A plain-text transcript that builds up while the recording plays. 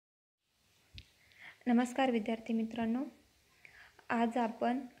नमस्कार विद्यार्थी मित्रांनो, आज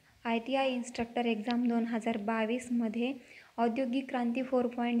आपण ITI इन्स्ट्रक्टर एक्झाम 2022मध्ये औद्योगिक क्रांती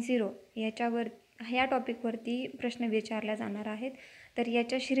 4.0 ह्या टॉपिकवरती प्रश्न विचारले जाणार आहेत. तर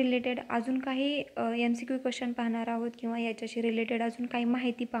याच्याशी रिलेटेड अजून काही MCQ क्वेश्चन पाहणार आहोत किंवा याच्याशी रिलेटेड अजून काही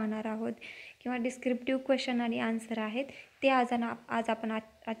माहिती पाहणार आहोत किंवा डिस्क्रिप्टिव्ह क्वेश्चन आणि आन्सर आहेत ते आज आपण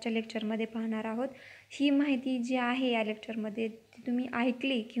आजच्या लेक्चरमध्ये पाहणार आहोत. ही माहिती जी आहे या लेक्चरमध्ये ती तुम्ही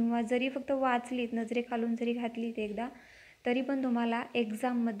ऐकली किंवा जरी फक्त वाचलीत, नजरेखालून जरी घातलीत एकदा, तरी पण तुम्हाला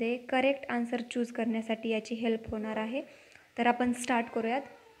एक्झाममध्ये करेक्ट आन्सर चूज करण्यासाठी याची हेल्प होणार आहे. तर आपण स्टार्ट करूयात.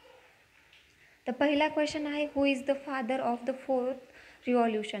 तर पहिला क्वेश्चन आहे, who is the father of the fourth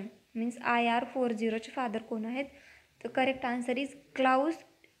revolution? Means IR40चे father कोण आहेत? तर correct answer is Klaus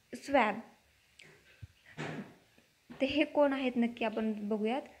swab. ते हे कोण आहेत नक्की आपण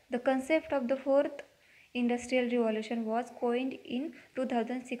बघूयात. The concept of the fourth industrial revolution was coined in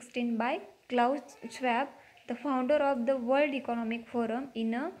 2016 by Klaus Schwab, the founder of the World Economic Forum,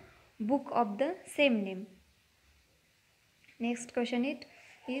 in a book of the same name. Next question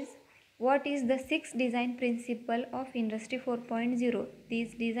is what is the sixth design principle of Industry 4.0?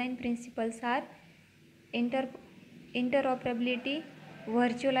 These design principles are interoperability,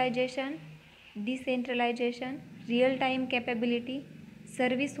 virtualization, decentralization, real-time capability,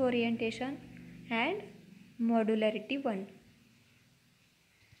 service orientation, and modularity 1.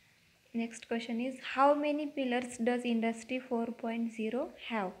 Next question is how many pillars does Industry 4.0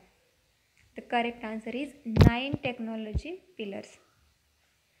 have? The correct answer is 9 technology pillars.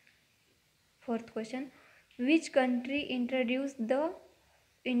 Fourth question, which country introduced the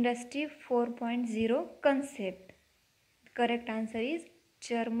Industry 4.0 concept? The correct answer is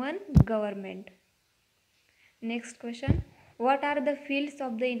German government. Next question, what are the fields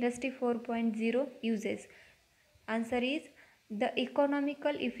of the Industry 4.0 uses? Answer is the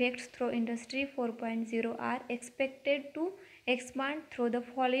economical effects through Industry 4.0 are expected to expand through the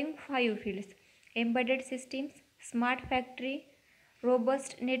following 5 fields: embedded systems, smart factory,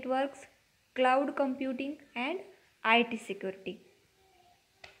 robust networks, cloud computing, and IT security.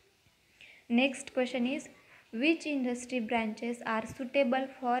 Next question is which industry branches are suitable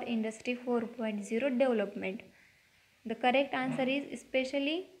for Industry 4.0 development? The correct answer is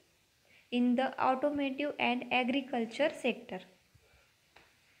especially in the automotive and agriculture sector.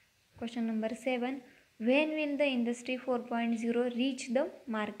 Question number 7, when will the Industry 4.0 reach the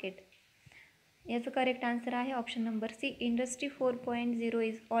market? याचा correct answer आहे option number C. Industry 4.0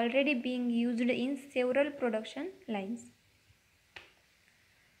 is already being used in several production lines.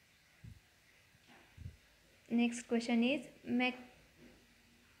 Next question is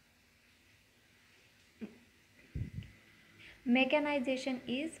mechanisation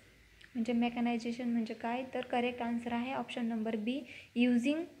म्हणजे काय? तर correct answer आहे option number B,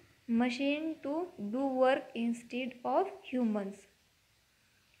 using machine to do work instead of humans.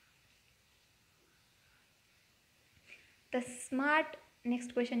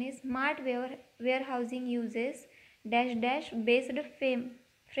 Next question is smart warehousing uses dash based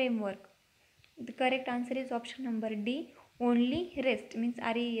framework. The correct answer is option number D, only REST means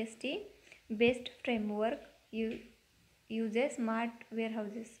REST based framework uses smart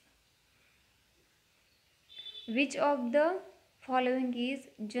warehouses. Which of the following is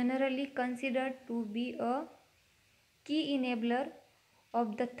generally considered to be a key enabler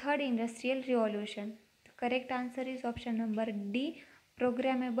of the third industrial revolution? The correct answer is option number D,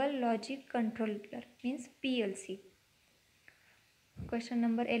 programmable logic controller means PLC. Question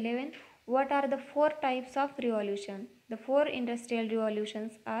number 11, what are the 4 types of revolution? The 4 industrial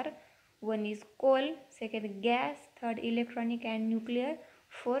revolutions are: 1 is coal, 2nd gas, 3rd electronic and nuclear,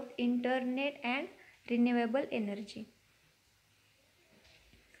 4th internet and renewable energy.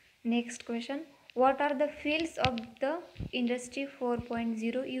 Next question, what are the fields of the Industry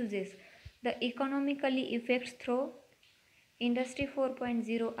 4.0 uses? The economically effects through Industry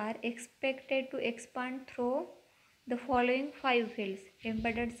 4.0 are expected to expand through the following 5 fields: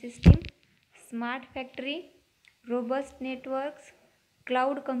 embedded system, smart factory, robust networks,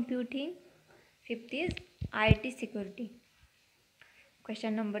 cloud computing, 5th is IT security.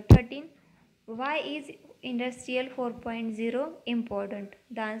 Question number 13, why is Industrial 4.0 important?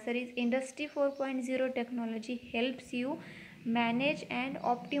 The answer is Industry 4.0 technology helps you manage and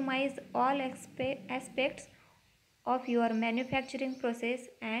optimize all aspects of your manufacturing process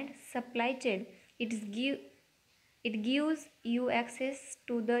and supply chain. It gives you access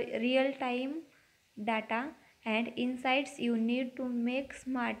to the real-time data and insights you need to make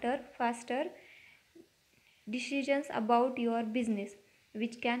smarter, faster decisions about your business,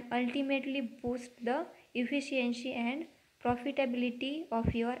 which can ultimately boost the efficiency and profitability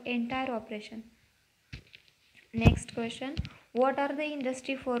of your entire operation. Next question. What are the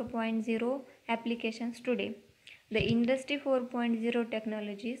Industry 4.0 applications today? The Industry 4.0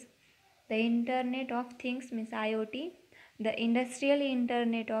 technologies, the Internet of Things means IoT, the Industrial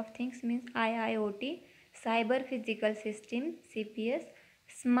Internet of Things means IIoT, Cyber Physical System CPS,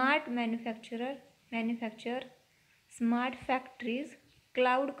 Smart Manufacture, Smart Factories,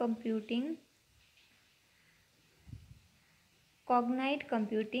 Cloud Computing, Cognite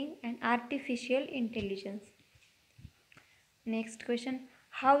Computing and Artificial Intelligence. Next question.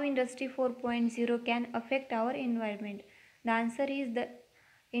 How Industry 4.0 can affect our environment? The answer is the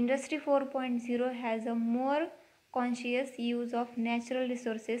Industry 4.0 has a more conscious use of natural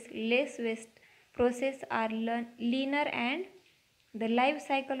resources, less waste, process are leaner and the life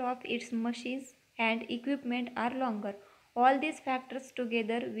cycle of its machines and equipment are longer. All these factors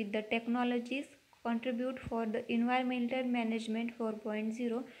together with the technologies contribute for the environmental management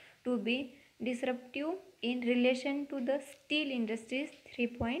 4.0 to be disruptive in relation to the steel industries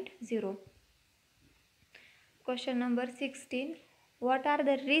 3.0. Question number 16. What are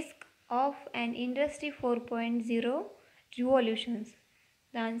the risks of an industry 4.0 revolutions?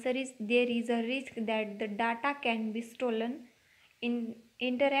 The answer is there is a risk that the data can be stolen,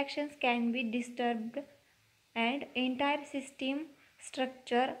 interactions can be disturbed, and entire system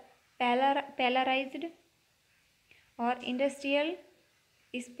structure polarized or industrial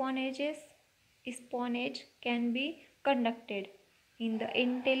espionage can be conducted. In the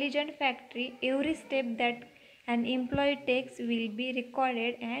intelligent factory, every step that an employee takes will be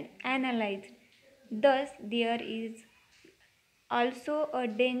recorded and analyzed. Thus, there is also a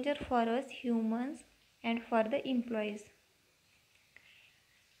danger for us humans and for the employees.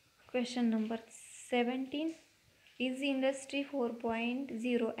 Question number 17. Is Industry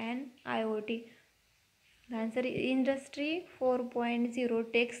 4.0 and IoT? The answer is Industry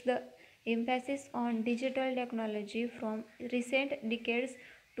 4.0 takes the emphasis on digital technology from recent decades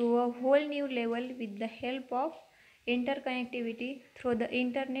to a whole new level with the help of interconnectivity through the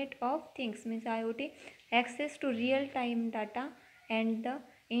Internet of Things means IoT, access to real-time data and the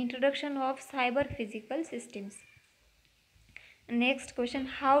introduction of cyber physical systems. Next question.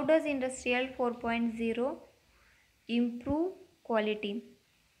 How does Industrial 4.0 improve quality?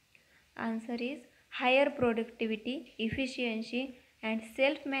 Answer is higher productivity, efficiency and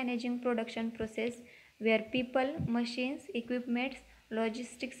self-managing production process where people, machines, equipments,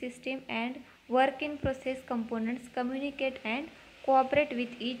 logistic system and work in process components communicate and cooperate with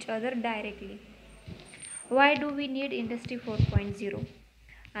each other directly. Why do we need Industry 4.0?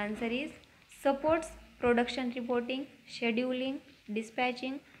 Answer is supports production reporting, scheduling,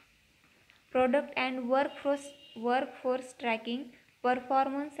 dispatching, product and workforce tracking,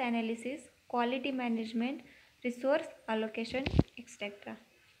 performance analysis, quality management, resource allocation, etc.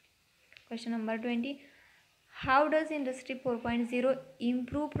 Question number 20. How does Industry 4.0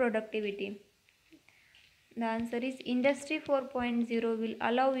 improve productivity? The answer is Industry 4.0 will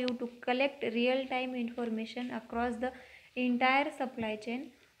allow you to collect real-time information across the entire supply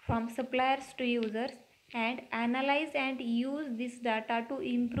chain from suppliers to users and analyze and use this data to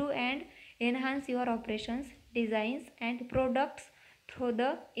improve and enhance your operations, designs and products through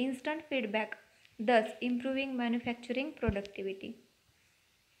the instant feedback, thus improving manufacturing productivity.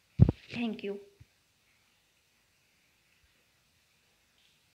 Thank you.